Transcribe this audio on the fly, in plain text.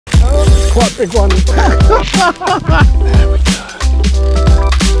quite a big one. There we go.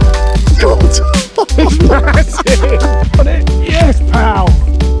 God, it's massive. Got it? Yes, pal.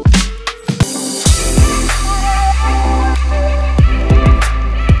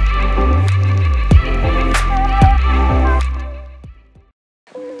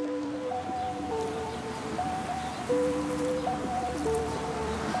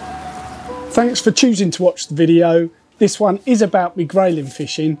 Thanks for choosing to watch the video. This one is about me grayling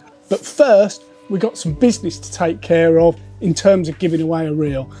fishing, but first we got some business to take care of in terms of giving away a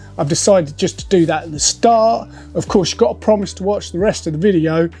reel. I've decided just to do that at the start. Of course, you've got to promise to watch the rest of the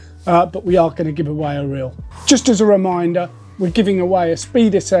video, but we are going to give away a reel. Just as a reminder, we're giving away a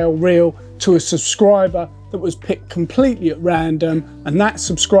Speed SL reel to a subscriber that was picked completely at random, and that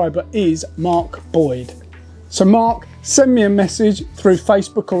subscriber is Mark Boyd. So Mark, send me a message through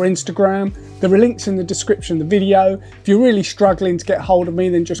Facebook or Instagram. There are links in the description of the video. If you're really struggling to get hold of me,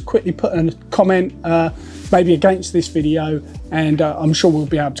 then just quickly put a comment maybe against this video, and I'm sure we'll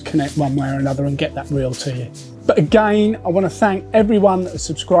be able to connect one way or another and get that reel to you. But again, I want to thank everyone that has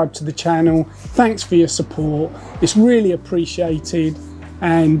subscribed to the channel. Thanks for your support. It's really appreciated.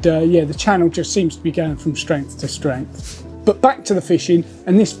 And yeah, the channel just seems to be going from strength to strength. But back to the fishing,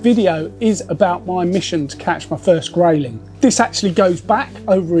 and this video is about my mission to catch my first grayling. This actually goes back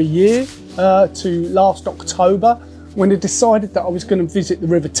over a year to last October, when I decided that I was going to visit the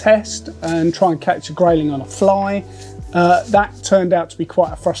River Test and try and catch a grayling on a fly. That turned out to be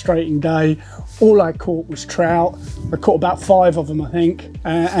quite a frustrating day. All I caught was trout. I caught about 5 of them, I think,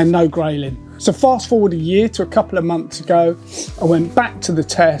 and no grayling. So fast forward a year to a couple of months ago, I went back to the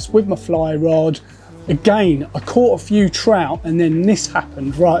Test with my fly rod. Again, I caught a few trout, and then this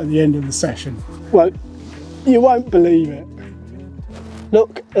happened right at the end of the session. Well, you won't believe it.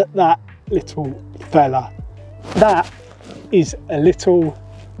 Look at that little fella. That is a little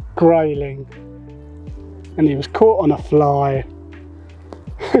grayling, and he was caught on a fly.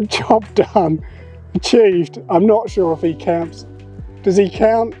 Job done, achieved. I'm not sure if he counts. Does he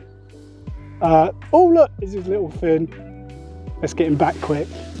count? Oh look, there's his little fin. Let's get him back quick.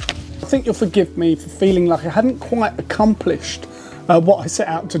 I think you'll forgive me for feeling like I hadn't quite accomplished what I set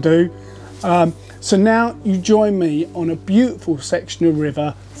out to do. So now you join me on a beautiful section of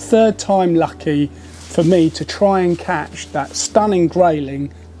river, third time lucky for me to try and catch that stunning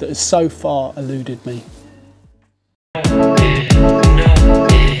grayling that has so far eluded me.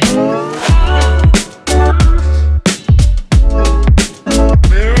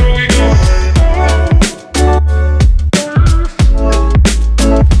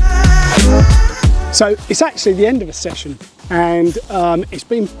 So it's actually the end of a session, and it's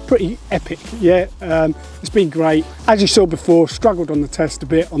been pretty epic. Yeah, it's been great. As you saw before, struggled on the Test a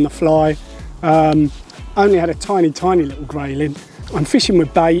bit on the fly. Only had a tiny little grayling. I'm fishing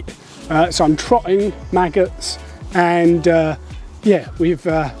with bait, so I'm trotting maggots, and yeah, we've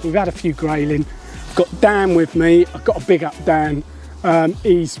had a few grayling. I've got Dan with me. I've got a big up Dan.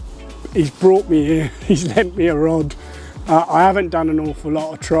 He's brought me here. He's lent me a rod. I haven't done an awful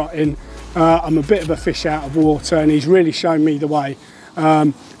lot of trotting. I'm a bit of a fish out of water, and he's really shown me the way.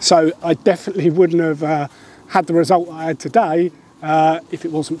 So I definitely wouldn't have had the result I had today if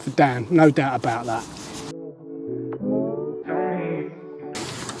it wasn't for Dan, no doubt about that.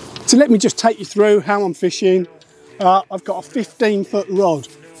 So let me just take you through how I'm fishing. I've got a 15-foot rod,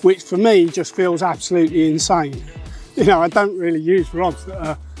 which for me just feels absolutely insane. You know, I don't really use rods that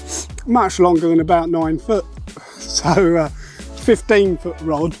are much longer than about 9 foot. So 15-foot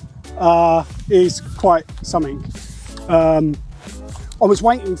rod is quite something. I was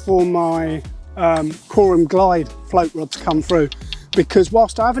waiting for my Quorum Glide float rod to come through, because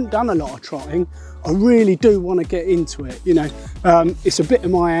whilst I haven't done a lot of trotting, I really do want to get into it. You know, it's a bit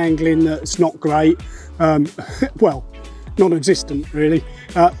of my angling that's not great, well, non-existent really.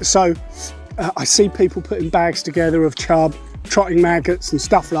 So I see people putting bags together of chub, trotting maggots and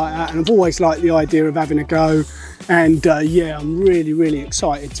stuff like that, and I've always liked the idea of having a go. And yeah, I'm really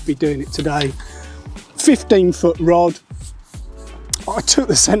excited to be doing it today. 15-foot rod. I took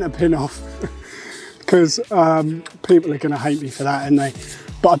the centre pin off because people are going to hate me for that, aren't they?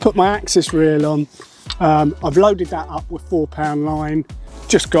 But I put my axis reel on. I've loaded that up with 4-pound line.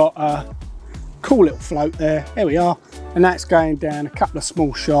 Just got a cool little float there. There we are. And that's going down a couple of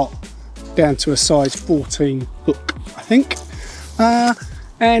small shot down to a size 14 hook, I think.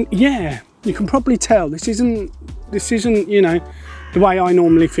 And yeah, you can probably tell this isn't, you know, the way I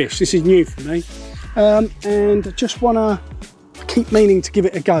normally fish. This is new for me. And I just want to keep meaning to give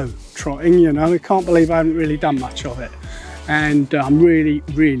it a go, trotting, you know. I can't believe I haven't really done much of it. And I'm really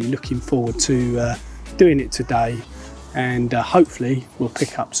looking forward to doing it today. and hopefully we'll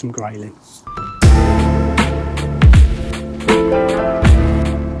pick up some grayling.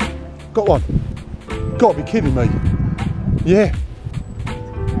 Got one. Gotta be kidding me. Yeah.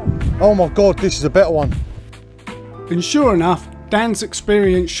 Oh my God, this is a better one. And sure enough, Dan's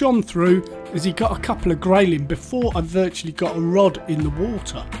experience shone through as he got a couple of grayling before I virtually got a rod in the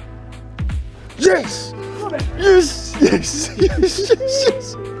water. Yes! Yes! Yes! Yes! Yes!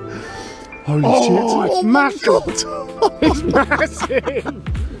 Yes! Holy shit! Oh, it's massive! It's massive!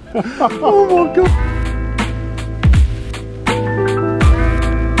 Oh my God!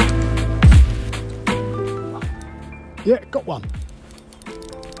 Yeah, got one.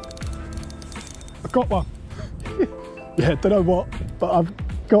 I got one. Yeah, don't know what, but I've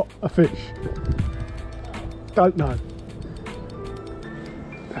got a fish. Don't know.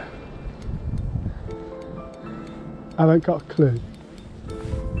 I haven't got a clue.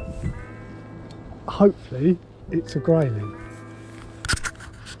 Hopefully it's a grayling.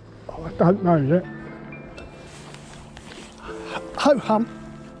 Oh, I don't know yet. Ho hum.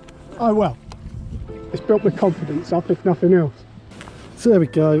 Oh well. It's built my confidence up if nothing else. So there we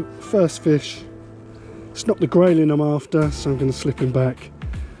go, first fish. It's not the grayling I'm after, so I'm going to slip him back.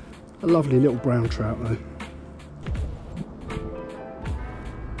 A lovely little brown trout though.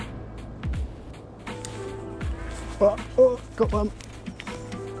 Oh, got one.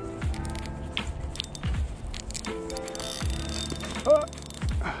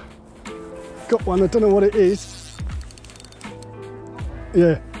 Got one, I don't know what it is.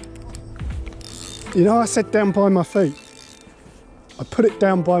 Yeah. You know, I said down by my feet. I put it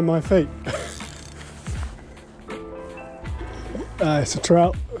down by my feet. It's a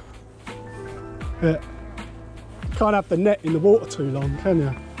trout. Yeah. Can't have the net in the water too long, can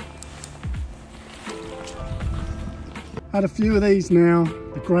you? Had a few of these now.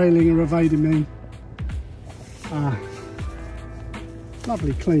 The grayling are evading me.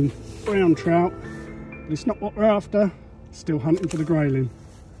 Lovely clean brown trout. But it's not what we're after. Still hunting for the grayling.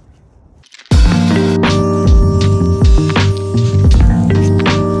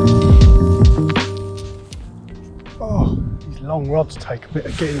 Oh, these long rods take a bit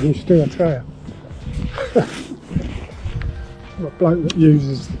of getting used to, I tell you. I'm a bloke that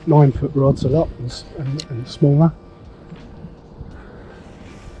uses 9-foot rods a lot and smaller.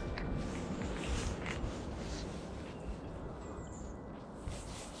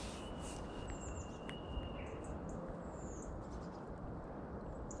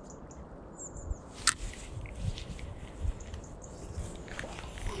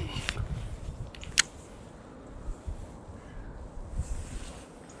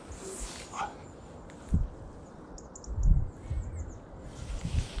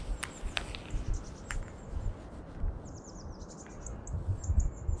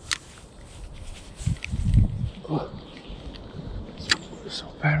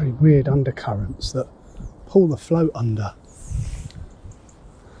 Some very weird undercurrents that pull the float under.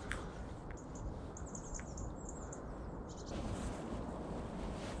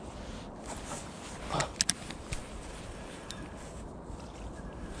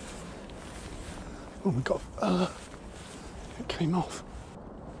 Oh my God, it came off.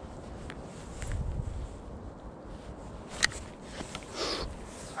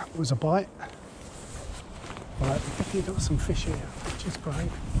 That was a bite. Right, we've definitely got some fish here, which is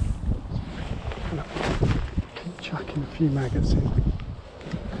great. Keep chucking a few maggots in.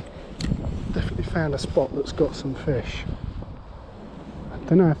 Definitely found a spot that's got some fish. I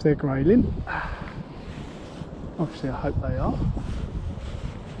don't know if they're grayling. Obviously I hope they are.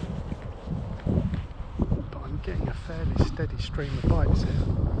 But I'm getting a fairly steady stream of bites here.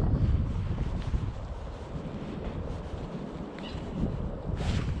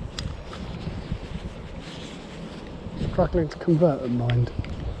 Struggling to convert at mind.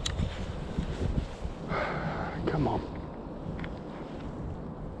 Come on.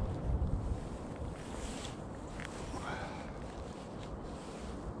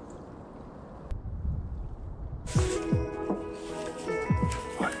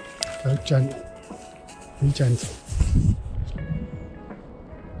 Right. Go gentle. Be gentle.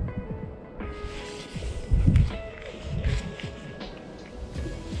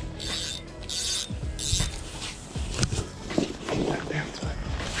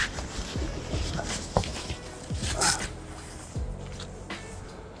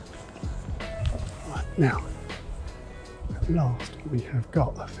 Now, at last we have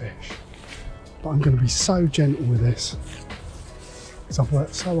got a fish, but I'm going to be so gentle with this because I've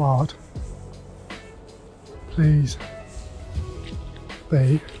worked so hard. Please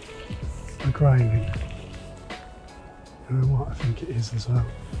be a grayling. You know what, I think it is as well.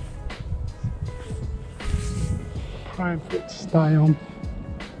 praying for it to stay on.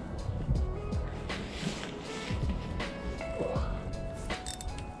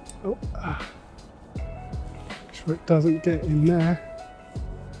 Oh, make sure it doesn't get in there.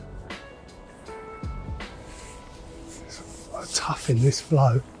 It's tough in this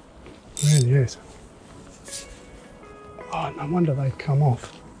flow, it really is. Oh, no wonder they've come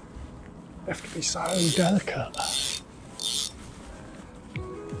off. They have to be so delicate.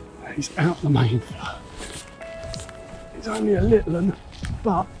 He's out the main flow. He's only a little one,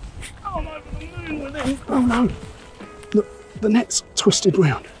 but I'm over the moon with him. Oh no! Look, the net's twisted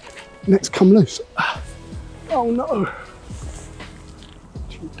round. The net's come loose. Oh no!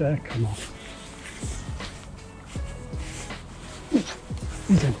 Don't you dare come off.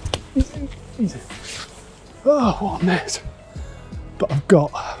 He's in. He's in. He's in. Oh, what a mess! But I've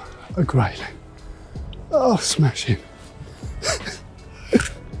got a grayling. Oh, smash him.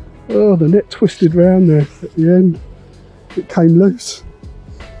 Oh, the net twisted round there at the end. It came loose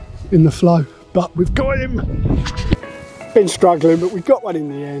in the flow, but we've got him. Been struggling, but we got one in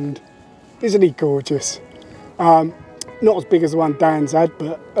the end. Isn't he gorgeous? Not as big as the one Dan's had,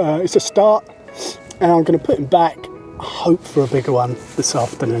 but it's a start. And I'm going to put him back. I hope for a bigger one this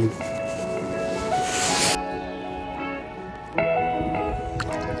afternoon.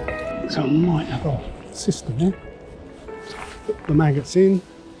 So I might have a system here. Put the maggots in.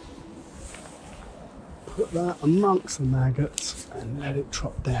 Put that amongst the maggots and let it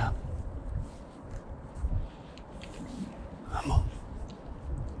trot down. Come on.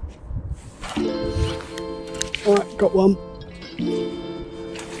 Alright, got one.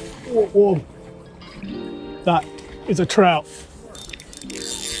 Whoa. That is a trout.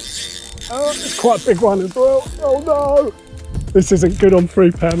 Oh, it's quite a big one as well. Oh no! This isn't good on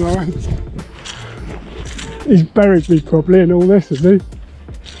 3 pound lines. He's buried me probably in all this, hasn't he?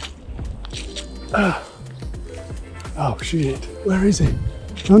 Oh shit, where is he?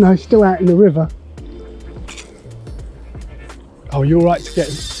 Oh no, he's still out in the river. Oh, you're right to get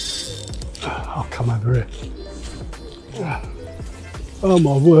him. I'll come over here. Oh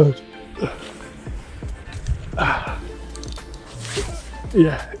my word.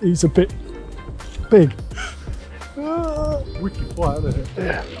 Yeah, he's a bit big. Wicked fight, isn't it?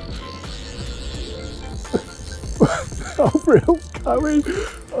 Yeah. Oh, real going.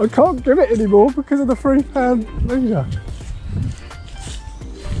 I can't give it anymore because of the 3 pound leader.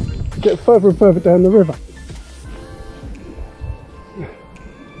 Get further and further down the river.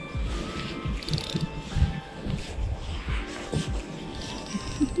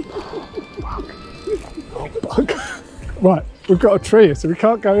 Oh, bug. Right, we've got a tree here, so we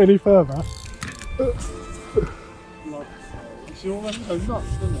can't go any further.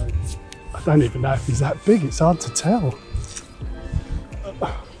 I don't even know if he's that big, it's hard to tell.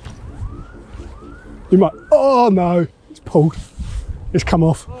 You might, oh no, it's pulled. It's come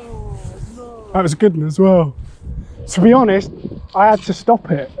off. That was a good one as well. To be honest, I had to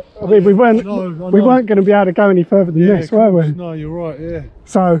stop it. I mean, we weren't going to be able to go any further than this, were we? No, you're right, yeah.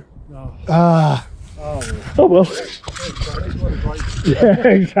 So, No. oh well. Yeah,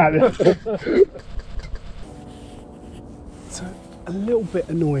 exactly. So, a little bit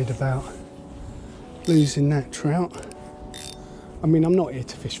annoyed about losing that trout. I mean, I'm not here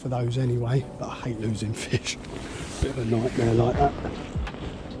to fish for those anyway, but I hate losing fish. Bit of a nightmare like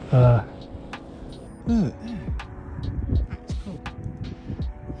that. Look. That's cool.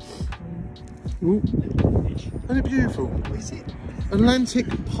 Ooh. Isn't it beautiful? Is it? Atlantic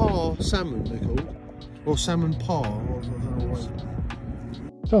Par salmon, they're called. Or salmon par. Or I don't know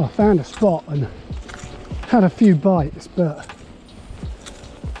what. So I found a spot and had a few bites, but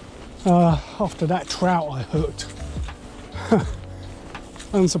after that trout I hooked,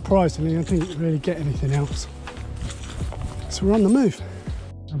 unsurprisingly I didn't really get anything else. So we're on the move.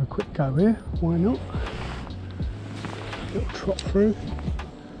 Have a quick go here, why not? Little trot through.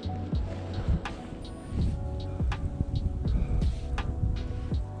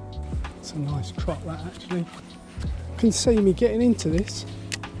 It's a nice trot that actually. You can see me getting into this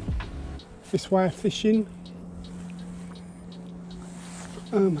way of fishing.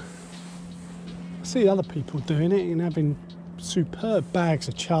 I see other people doing it and having superb bags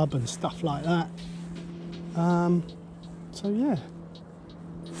of chub and stuff like that. So yeah,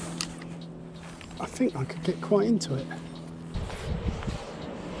 I think I could get quite into it.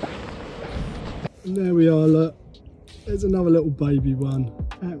 And there we are, look. There's another little baby one.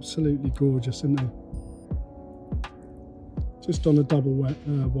 Absolutely gorgeous, isn't he? Just on a double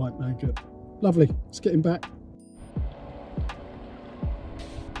white maggot. Lovely, let's get him back.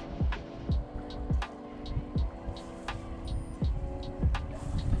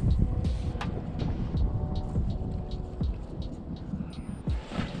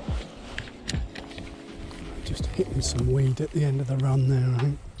 just hitting some weed at the end of the run there, I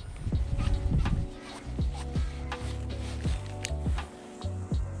think.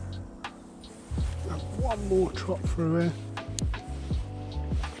 One more trot through here.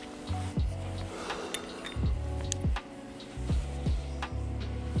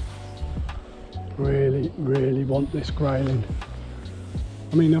 Really want this grayling.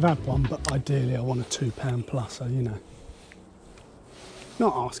 I mean, I've had one, but ideally I want a £2 plus, so you know.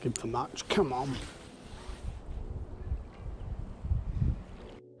 Not asking for much, come on.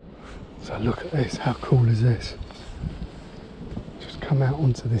 So look at this, how cool is this? Just come out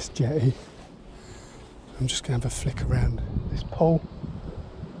onto this jetty. I'm just going to have a flick around this pole.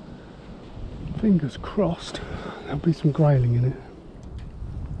 Fingers crossed, there'll be some grayling in it.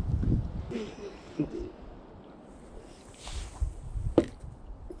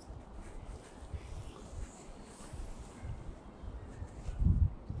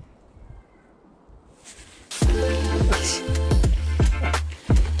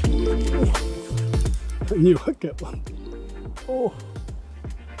 I knew I'd get one. Oh,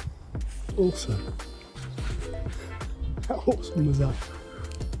 awesome. How awesome was that?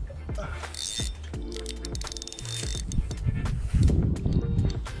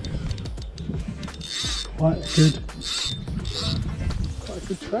 Quite a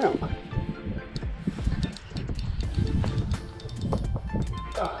good trout.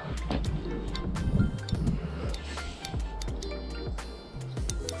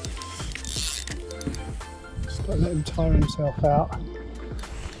 Just gotta let him tire himself out.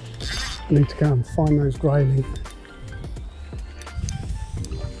 I need to go and find those grayling.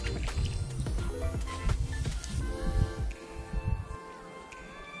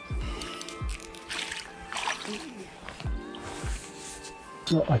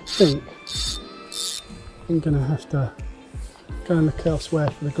 Well, I think I'm going to have to go and look elsewhere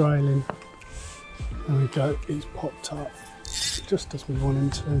for the grayling. There we go, he's popped up just as we want him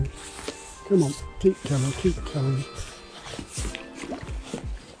to. Come on, keep coming, keep coming.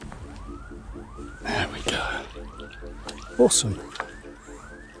 There we go. Awesome.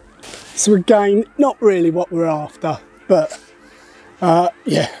 So again, not really what we're after, but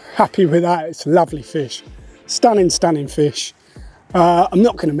yeah, happy with that. It's a lovely fish. Stunning fish. I'm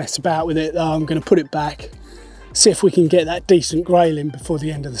not going to mess about with it though. I'm going to put it back, see if we can get that decent grayling before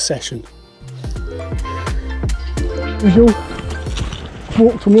the end of the session. Visual,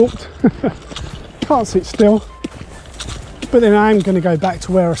 walked. Can't sit still, but then I am going to go back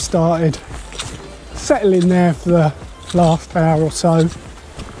to where I started, settle in there for the last hour or so.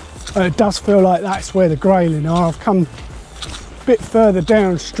 It does feel like that's where the grayling are. I've come a bit further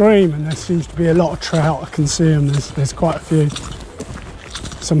downstream and there seems to be a lot of trout. I can see them, there's quite a few.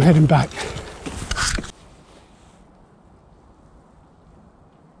 So I'm heading back.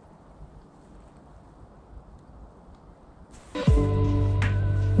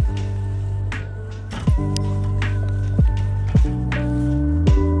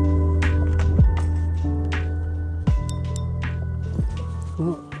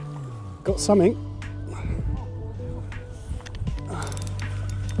 Well, got something.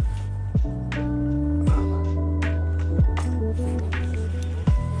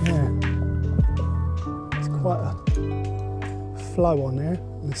 Flow on there,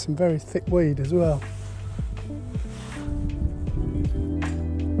 and there's some very thick weed as well.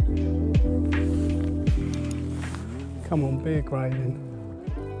 Come on, be a grayling.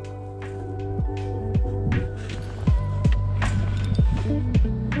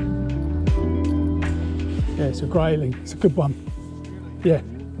 Yeah, it's a grayling, it's a good one. Yeah.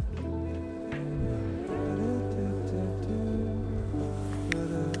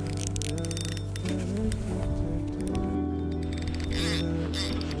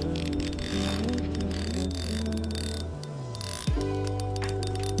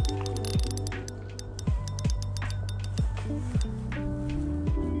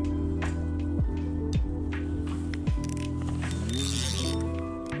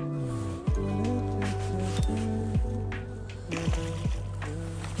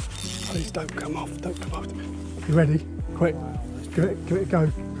 Please don't come off, don't come off. You ready? Quick, give it a go.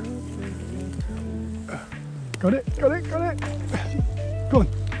 Got it. Go on.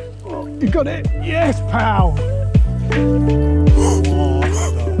 Oh, you got it. Yes, pal.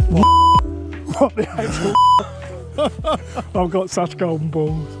 What the actual I've got such golden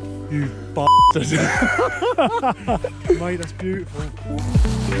balls. You bastard. Mate, that's beautiful.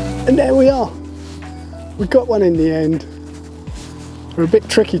 And there we are. We got one in the end. They're a bit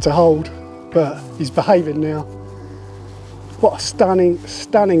tricky to hold, but he's behaving now. What a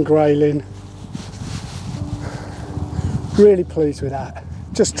stunning grayling. Really pleased with that.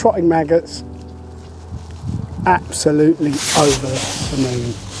 Just trotting maggots. absolutely over the moon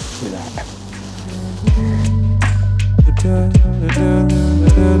with that.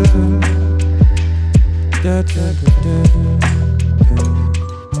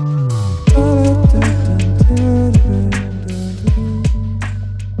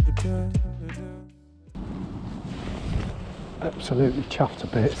 Absolutely chuffed to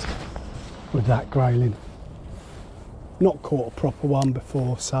bits with that grayling. Not caught a proper one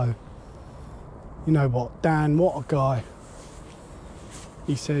before, so you know what, Dan, what a guy.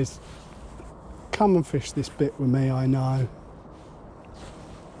 He says, come and fish this bit with me, I know.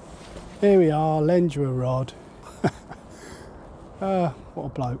 Here we are, lend you a rod. What a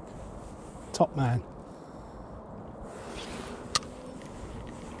bloke. Top man.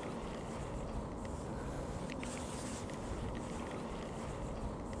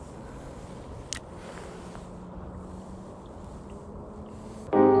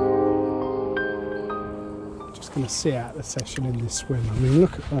 Just going to see out the session in this swim. I mean,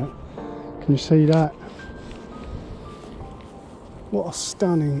 look at that. Can you see that? What a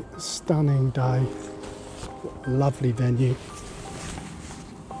stunning, stunning day. What a lovely venue.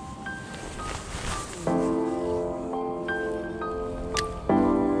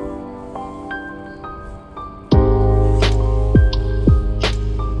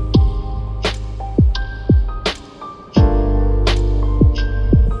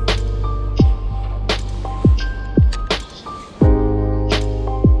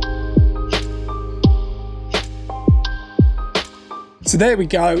 So there we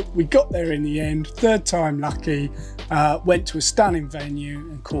go, we got there in the end, third time lucky, went to a stunning venue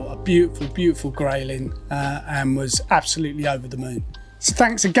and caught a beautiful, beautiful grayling and was absolutely over the moon. So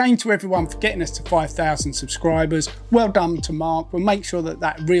thanks again to everyone for getting us to 5,000 subscribers. Well done to Mark. We'll make sure that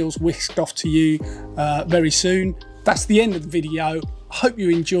that reel's whisked off to you very soon. That's the end of the video. I hope you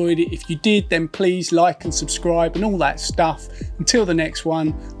enjoyed it. If you did, then please like and subscribe and all that stuff. Until the next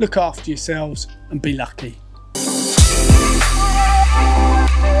one, look after yourselves and be lucky.